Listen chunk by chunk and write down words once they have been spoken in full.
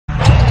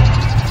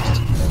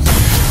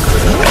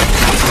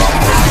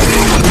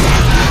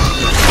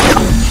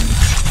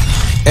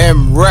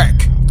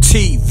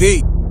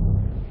MRecktv.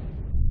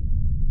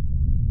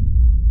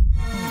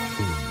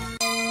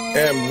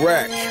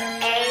 M.Reck.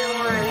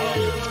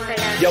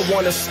 Y'all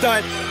wanna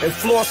stunt and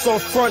floss on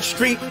Front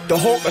Street? The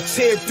Hawk will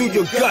tear through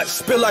your gut,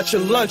 spill out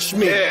your lunch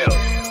meat.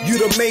 You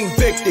the main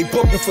Vic, they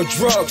booking for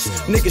drugs.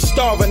 Niggas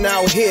starving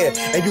out here,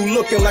 and you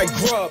looking like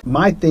grub.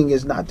 My thing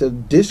is not to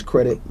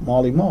discredit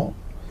Marley Marl.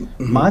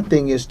 My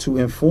thing is to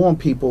inform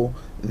people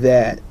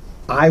that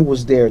I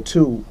was there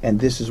too, and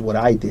this is what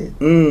I did.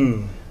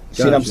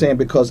 See what I'm saying?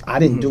 Because I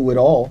didn't do it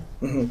all.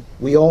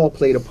 We all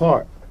played a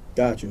part.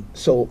 Got you.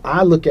 So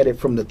I look at it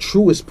from the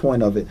truest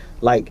point of it.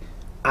 Like,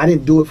 I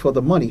didn't do it for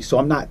the money, so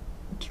I'm not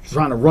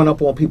trying to run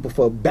up on people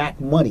for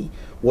back money.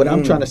 What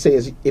I'm trying to say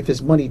is, if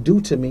it's money due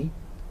to me,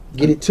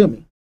 get it to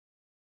me.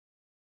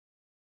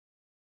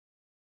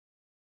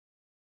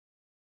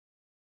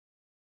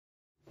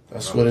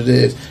 That's what it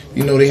is.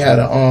 You know, they had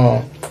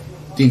a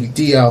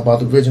DVD out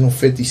about the original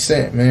 50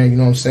 Cent, man. You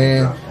know what I'm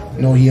saying?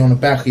 You know, he on the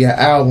back of your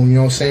album, you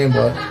know what I'm saying?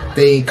 But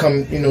they ain't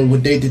come, you know,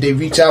 did they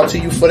reach out to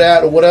you for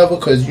that or whatever?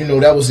 Because, you know,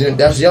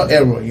 that's your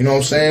era, you know what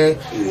I'm saying?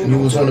 And you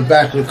was on the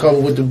back of the cover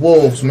with the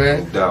Wolves,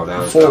 man. No doubt, that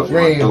was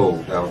my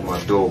dude. That was my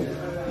dude.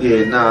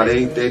 Yeah, nah,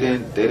 they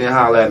didn't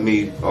holler at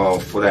me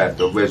for that,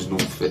 the original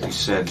 50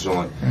 Cent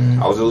joint.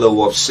 I was a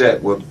little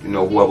upset with, you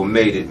know, whoever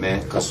made it,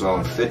 man, because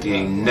 50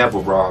 ain't never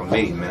robbed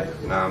me, man.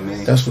 You know what I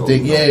mean? That's what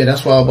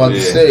that's what I was about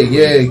to say.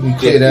 Yeah, you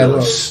clear that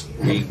up.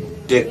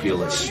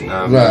 Ridiculous, you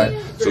know what I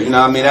mean? So, you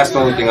know what I mean? That's the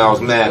only thing I was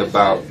mad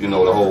about, you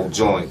know, the whole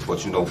joint.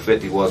 But, you know,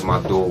 50 was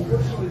my dude,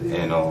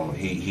 and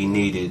he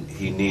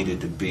needed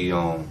to be,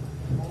 you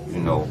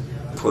know,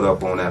 put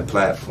up on that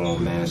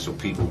platform, man, so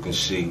people can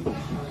see,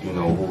 you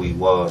know, who he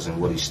was and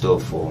what he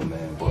stood for,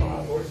 man. But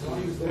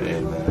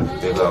yeah, man,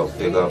 big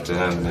up to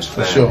him and his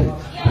family. Sure.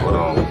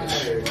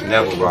 But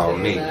never robbed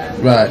me,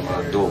 man. Right.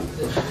 My dude.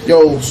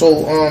 Yo,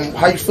 so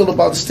how you feel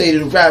about the state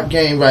of the rap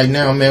game right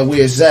now, man?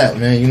 Where it's at,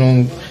 man? You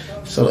know,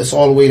 so it's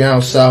all the way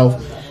down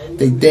south.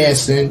 They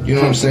dancing, you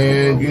know what I'm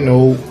saying? You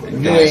know,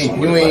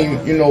 you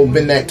ain't, you know,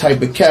 been that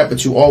type of cat,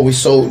 but you always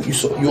sold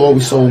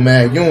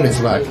mad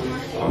units, like,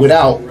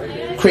 without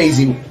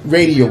crazy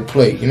radio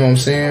play, you know what I'm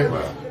saying?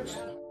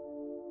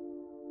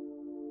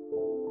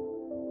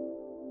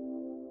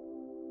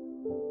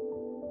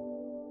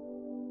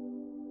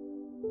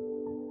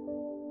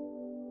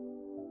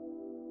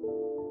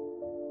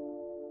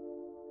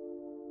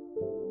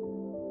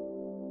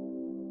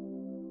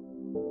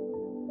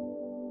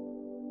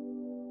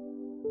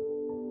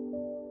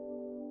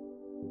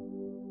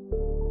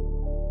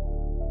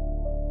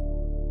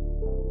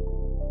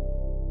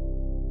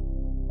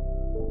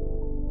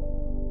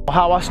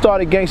 How I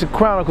started Gangsta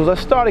Chronicles. I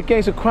started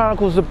Gangsta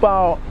Chronicles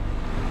about,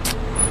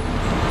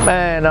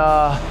 man,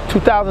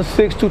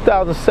 2006,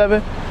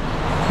 2007.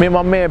 Me and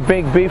my man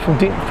Bink B from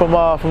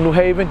New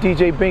Haven,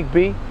 DJ Bink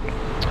B.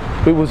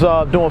 We was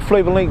doing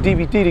Flavor Link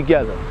DVD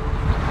together,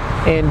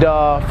 and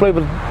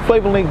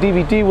Flavor Link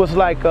DVD was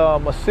like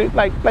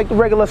like the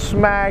regular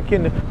Smack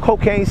and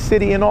Cocaine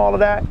City and all of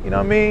that. You know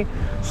what I mean?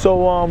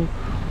 So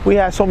we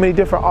had so many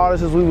different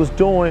artists as we was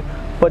doing.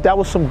 But that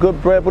was some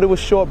good bread, but it was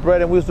short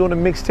bread, and we was doing the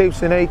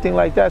mixtapes and everything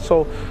like that.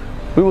 So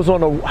we was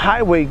on the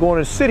highway going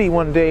to the city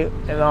one day,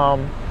 and I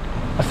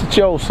said,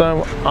 yo,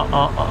 son,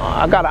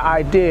 I got an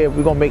idea.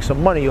 We're going to make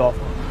some money off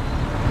it.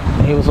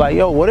 And he was like,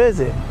 yo, what is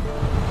it?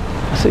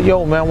 I said,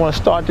 yo, man, I want to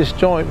start this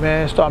joint,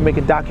 man, start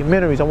making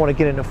documentaries. I want to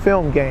get in the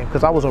film game,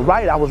 because I was a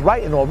writer. I was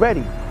writing already,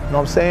 you know what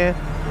I'm saying?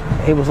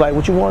 And he was like,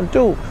 what you want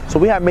to do? So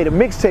we had made a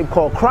mixtape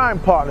called Crime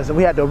Partners, and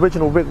we had the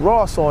original Rick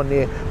Ross on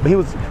there. But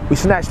we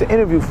snatched the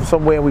interview from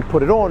somewhere and we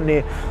put it on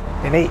there,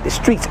 and the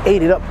streets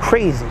ate it up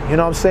crazy, you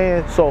know what I'm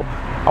saying? So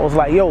I was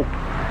like, yo,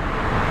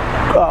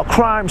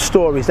 Crime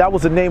Stories, that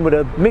was the name of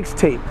the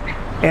mixtape.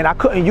 And I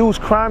couldn't use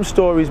Crime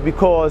Stories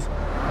because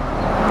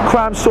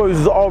Crime Stories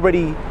was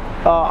already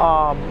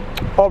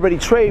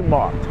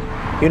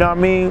trademarked, you know what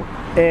I mean?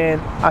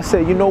 And I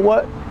said, you know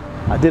what?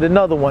 I did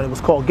another one. It was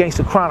called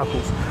Gangsta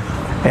Chronicles.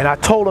 And I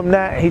told him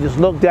that, and he just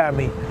looked at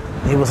me.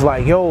 He was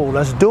like, yo,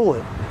 let's do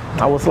it.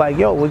 I was like,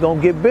 yo, we're gonna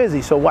get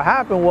busy. So what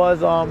happened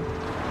was, I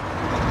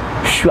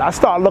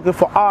started looking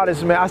for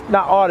artists, man. I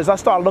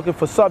started looking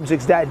for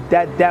subjects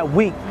that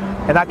week.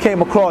 And I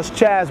came across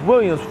Chaz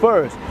Williams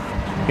first.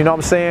 You know what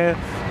I'm saying?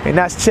 And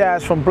that's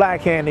Chaz from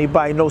Black Hand.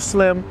 Anybody know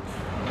Slim?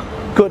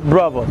 Good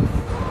brother.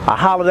 I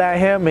hollered at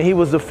him, and he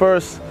was the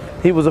first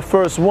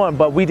one,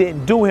 but we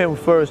didn't do him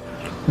first.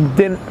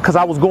 Then, because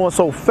I was going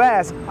so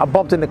fast, I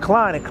bumped into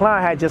Klein, and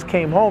Klein had just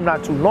came home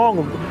not too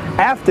long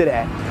after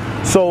that.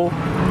 So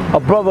a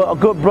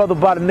good brother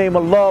by the name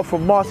of Love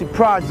from Marcy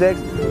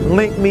Projects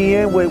linked me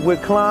in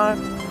with Klein,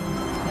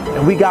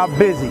 and we got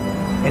busy.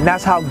 And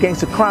that's how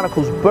Gangsta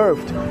Chronicles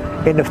birthed.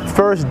 And the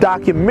first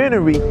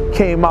documentary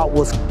came out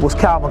was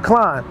Calvin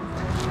Klein.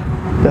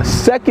 The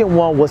second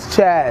one was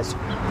Chaz,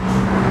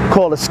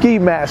 called The Ski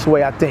Mask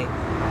Way, I think.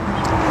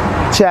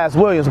 Chaz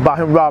Williams, about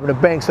him robbing the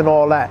banks and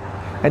all that.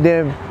 And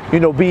then, you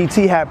know, BET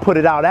had put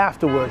it out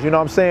afterwards, you know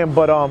what I'm saying?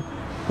 But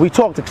we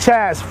talked to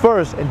Chaz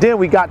first, and then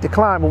we got to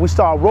Klein, but we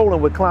started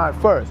rolling with Klein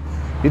first.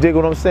 You dig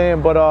what I'm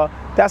saying? But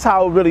that's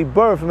how it really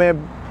birthed,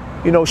 man.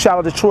 You know, shout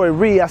out to Troy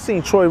Reed. I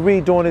seen Troy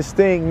Reed doing his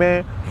thing,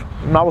 man.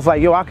 And I was like,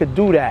 yo, I could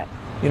do that.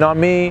 You know what I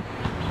mean?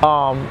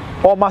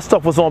 All my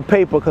stuff was on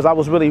paper because I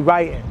was really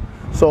writing.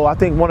 So I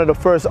think one of the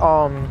first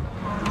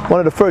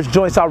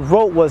joints I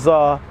wrote was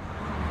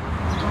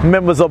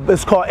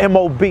it's called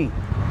MOB,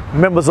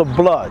 Members of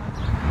Blood.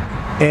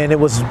 And it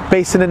was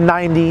based in the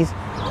 90s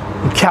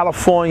in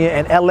California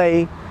and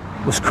LA. It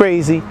was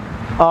crazy.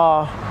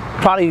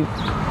 Probably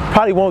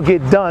won't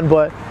get done,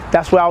 but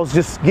that's where I was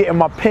just getting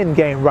my pen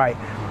game right.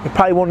 It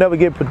probably won't never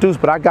get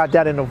produced, but I got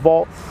that in the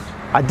vault.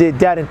 I did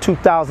that in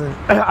 2000.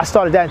 I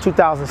started that in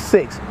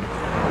 2006.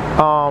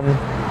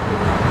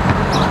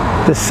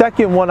 The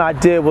second one I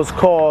did was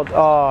called,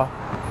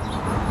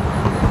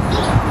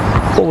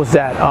 what was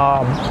that?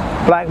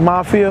 Black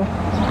Mafia,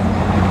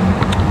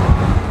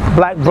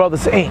 Black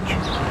Brothers Inc.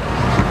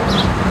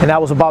 And that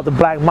was about the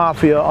Black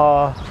Mafia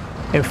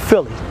in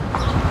Philly.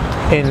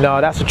 And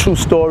that's a true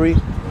story.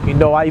 You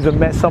know, I even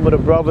met some of the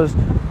brothers.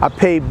 I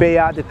paid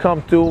Bayard to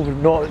come through.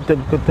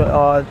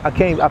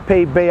 I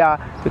paid Bayard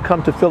to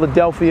come to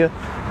Philadelphia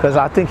because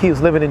I think he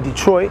was living in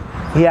Detroit.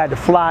 He had to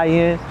fly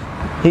in.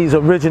 He's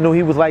original.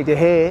 He was like the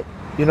head.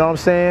 You know what I'm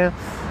saying?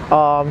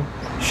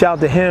 Shout out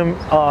to him.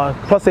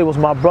 Plus, they was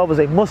my brothers.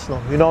 They Muslim.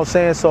 You know what I'm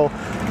saying? So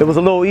it was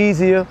a little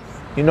easier.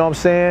 You know what I'm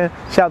saying?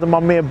 Shout out to my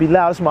man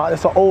Bilal.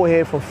 That's an old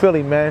head from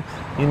Philly, man.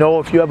 You know,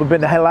 if you ever been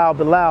to Halal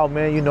Bilal,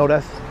 man, you know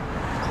that's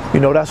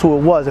who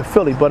it was in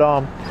Philly. But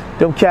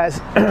them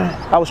cats,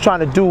 I was trying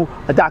to do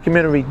a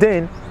documentary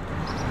then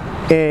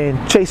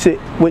and chase it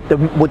with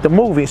the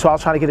movie. So I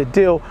was trying to get a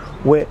deal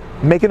with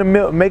making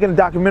a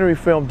documentary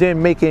film,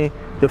 then making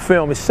the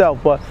film itself.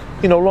 But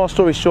you know, long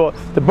story short,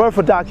 the birth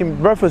of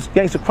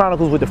Gangsta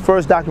Chronicles, with the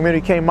first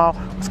documentary came out,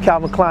 was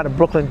Calvin Klein and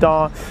Brooklyn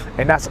Dawn,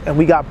 and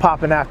we got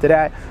popping after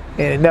that,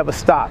 and it never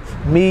stopped.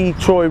 Me,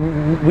 Troy,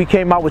 we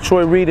came out with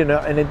Troy Reed in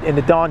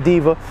the Don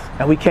Diva,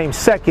 and we came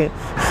second.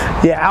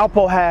 Yeah,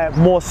 Alpo had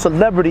more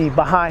celebrity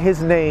behind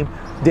his name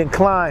than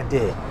Klein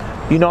did.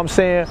 You know what I'm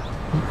saying?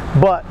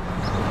 But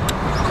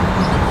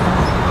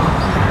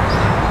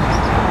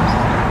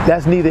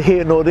that's neither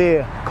here nor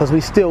there, because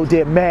we still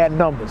did mad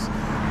numbers.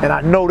 And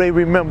I know they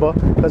remember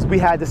because we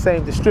had the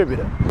same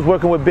distributor. I was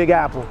working with Big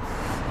Apple.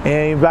 And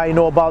everybody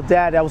know about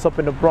that. That was up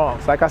in the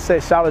Bronx. Like I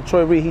said, shout out to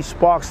Troy Reed. He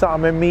sparked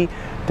something in me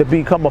to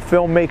become a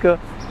filmmaker.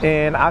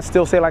 And I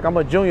still say like I'm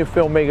a junior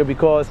filmmaker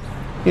because,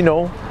 you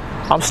know,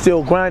 I'm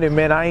still grinding,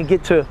 man. I ain't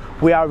get to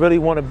where I really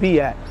want to be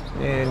at.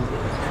 And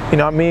you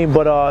know what I mean?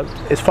 But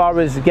as far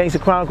as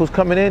Gangsta Chronicles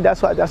coming in,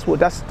 that's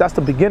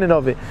the beginning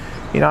of it.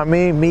 You know what I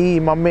mean? Me,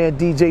 my man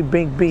DJ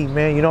Bink B,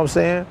 man, you know what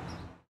I'm saying?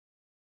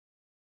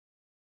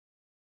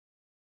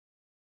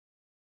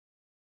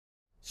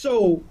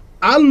 So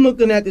I'm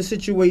looking at the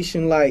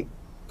situation like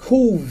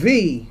Cool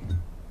V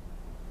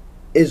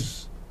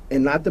is,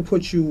 and not to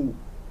put you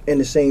in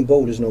the same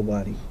boat as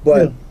nobody,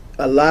 but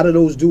a lot of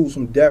those dudes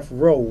from Death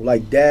Row,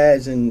 like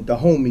Daz and the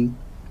homie,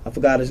 I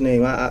forgot his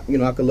name. I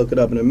could look it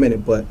up in a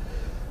minute, but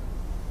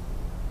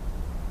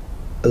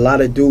a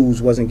lot of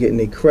dudes wasn't getting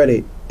their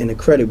credit, and the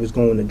credit was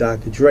going to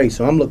Dr. Dre.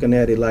 So I'm looking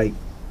at it like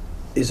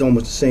it's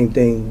almost the same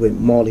thing with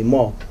Marley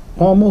Marl.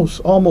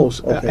 Almost.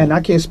 Okay. And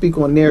I can't speak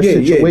on their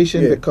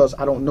situation because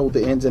I don't know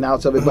the ins and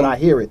outs of it, but I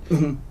hear it.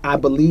 I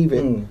believe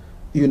it.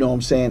 You know what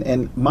I'm saying?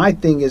 And my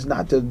thing is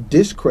not to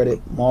discredit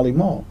Marley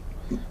Marl.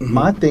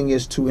 My thing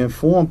is to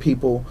inform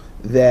people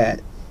that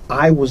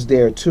I was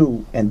there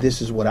too, and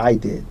this is what I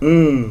did.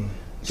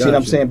 See what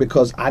I'm saying?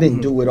 Because I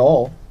didn't do it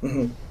all.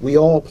 We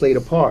all played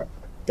a part.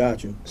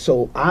 Got you.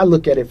 So I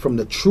look at it from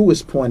the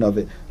truest point of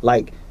it.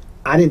 Like,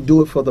 I didn't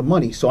do it for the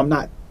money, so I'm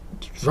not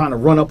trying to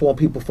run up on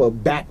people for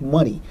back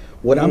money.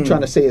 What I'm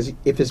trying to say is,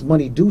 if it's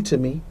money due to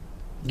me,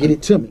 get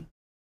it to me.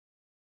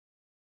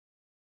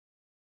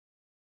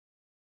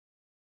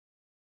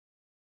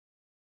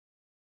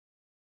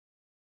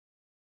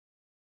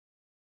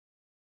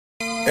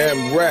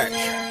 M.Reck.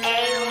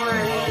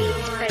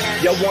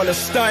 Y'all wanna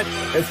stunt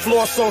and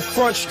floss on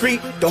Front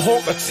Street? The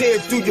Hawk will tear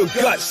through your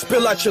gut,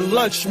 spill out your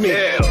lunch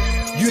meat.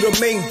 You the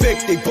main Vic,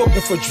 they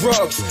booking for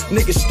drugs.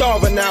 Niggas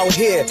starving out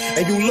here,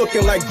 and you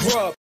looking like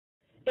grub.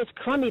 It's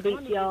crummy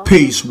beats, y'all.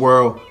 Peace,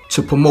 world.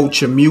 To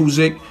promote your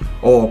music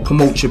or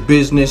promote your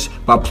business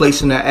by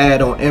placing an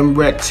ad on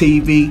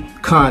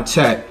MRecktv,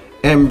 contact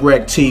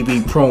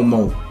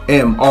MRecktVpromo,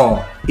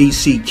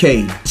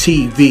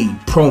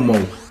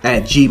 MRecktVpromo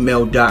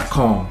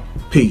 @gmail.com.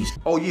 Peace.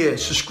 Oh yeah,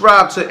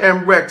 subscribe to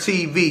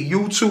MRecktv,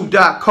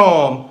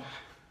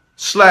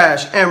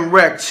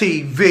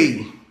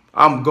 youtube.com/MRecktv.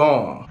 I'm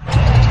gone.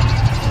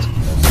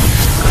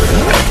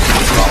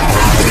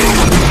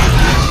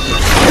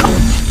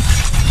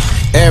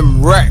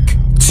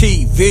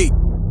 MRecktv.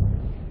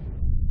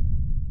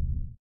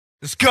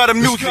 It's got a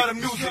music.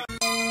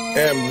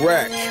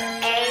 M.Reck.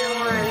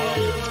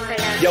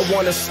 Y'all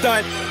wanna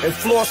stunt and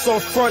floss on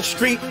Front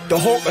Street? The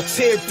Hawk will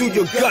tear through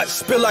your gut,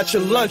 spill out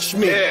your lunch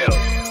meat.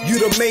 You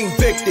the main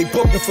Vic, they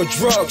booking for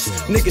drugs.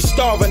 Niggas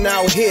starving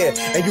out here,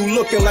 and you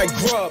looking like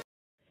grub.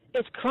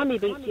 It's crummy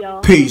beats,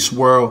 y'all. Peace,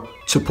 world.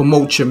 To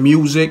promote your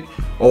music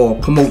or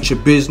promote your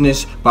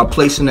business by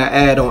placing an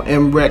ad on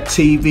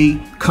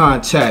MRecktv,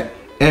 contact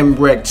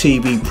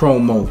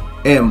MRecktVpromo,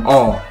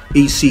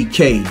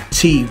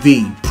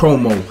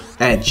 MRecktVpromo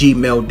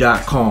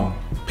 @gmail.com.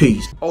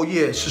 Peace. Oh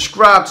yeah,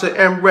 subscribe to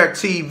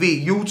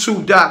MRecktv,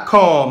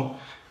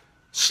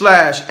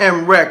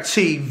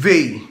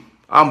 youtube.com/MRecktv.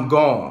 I'm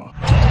gone.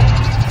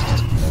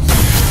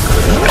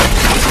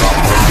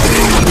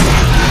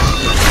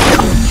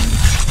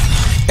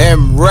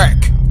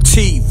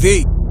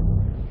 MRecktv.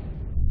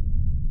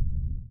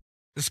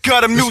 It's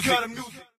got a music.